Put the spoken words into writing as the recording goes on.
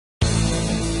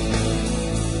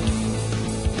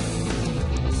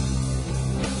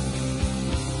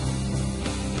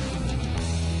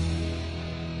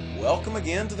Welcome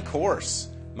again to the course.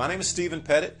 My name is Stephen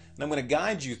Pettit, and I'm going to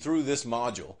guide you through this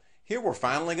module. Here we're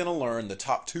finally going to learn the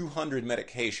top 200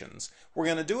 medications. We're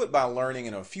going to do it by learning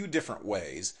in a few different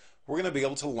ways. We're going to be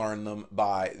able to learn them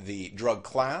by the drug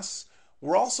class.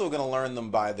 We're also going to learn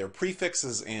them by their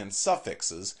prefixes and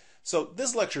suffixes. So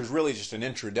this lecture is really just an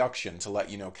introduction to let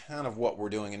you know kind of what we're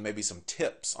doing and maybe some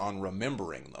tips on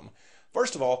remembering them.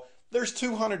 First of all, there's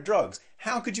 200 drugs.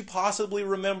 How could you possibly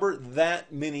remember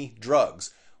that many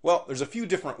drugs? Well, there's a few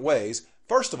different ways.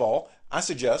 First of all, I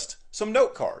suggest some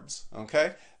note cards.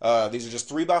 Okay, these are just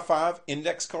 3x5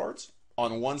 index cards.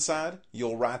 On one side,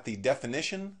 you'll write the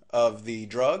definition of the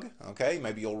drug. Okay,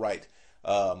 maybe you'll write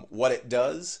what it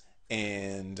does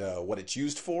and what it's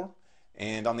used for.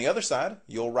 And on the other side,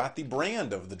 you'll write the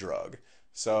brand of the drug.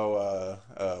 So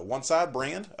one side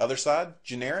brand, other side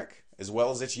generic, as well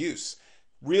as its use.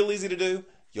 Real easy to do.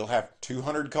 You'll have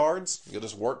 200 cards. You'll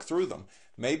just work through them.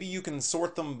 Maybe you can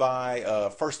sort them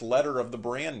by first letter of the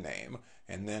brand name,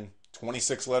 and then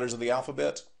 26 letters of the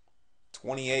alphabet,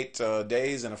 28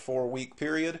 days in a 4-week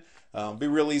period. Be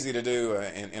real easy to do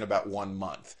in about 1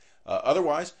 month.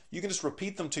 Otherwise, you can just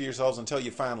repeat them to yourselves until you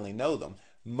finally know them.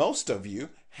 Most of you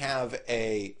have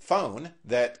a phone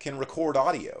that can record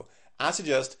audio. I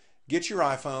suggest get your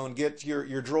iPhone, get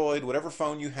your Droid, whatever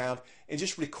phone you have, and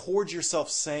just record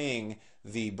yourself saying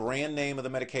the brand name of the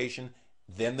medication,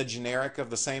 then the generic of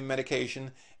the same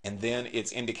medication, and then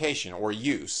its indication or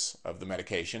use of the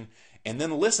medication, and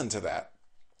then listen to that.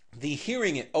 The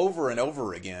hearing it over and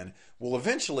over again will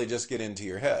eventually just get into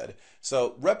your head.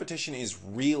 So repetition is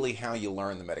really how you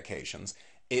learn the medications.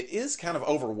 It is kind of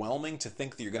overwhelming to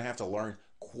think that you're going to have to learn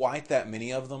quite that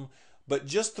many of them, but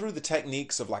just through the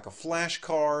techniques of like a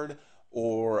flashcard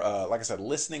or, like I said,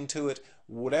 listening to it,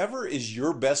 whatever is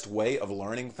your best way of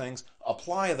learning things,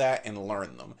 apply that and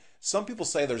learn them. Some people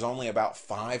say there's only about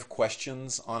 5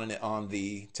 questions on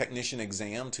the technician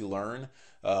exam to learn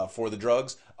for the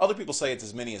drugs. Other people say it's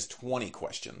as many as 20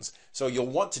 questions. So you'll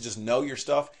want to just know your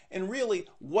stuff. And really,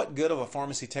 what good of a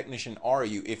pharmacy technician are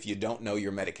you if you don't know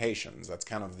your medications? That's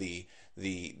kind of the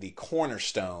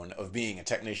cornerstone of being a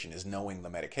technician, is knowing the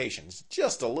medications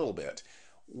just a little bit.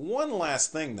 One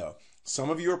last thing though.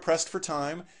 Some of you are pressed for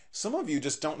time. Some of you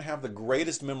just don't have the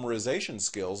greatest memorization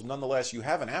skills. Nonetheless, you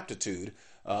have an aptitude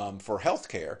for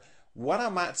healthcare. What I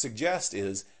might suggest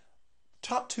is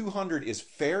top 200 is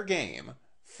fair game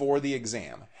for the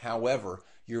exam. However,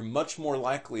 you're much more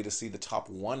likely to see the top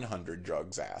 100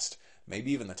 drugs asked,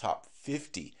 maybe even the top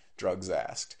 50 drugs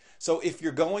asked. So if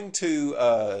you're going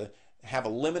to have a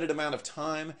limited amount of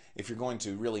time, if you're going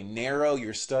to really narrow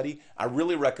your study, I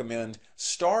really recommend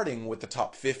starting with the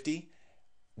top 50,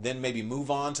 then maybe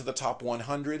move on to the top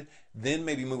 100, then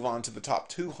maybe move on to the top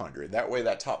 200. That way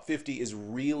that top 50 is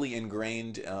really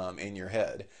ingrained in your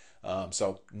head.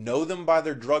 So know them by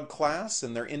their drug class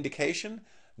and their indication,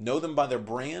 know them by their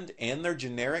brand and their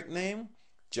generic name.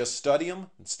 Just study them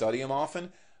and study them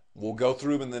often. We'll go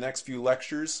through them in the next few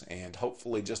lectures, and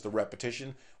hopefully just the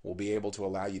repetition will be able to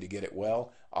allow you to get it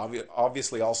well.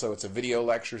 Obviously also it's a video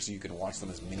lecture, so you can watch them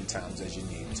as many times as you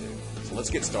need to. So let's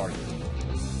get started.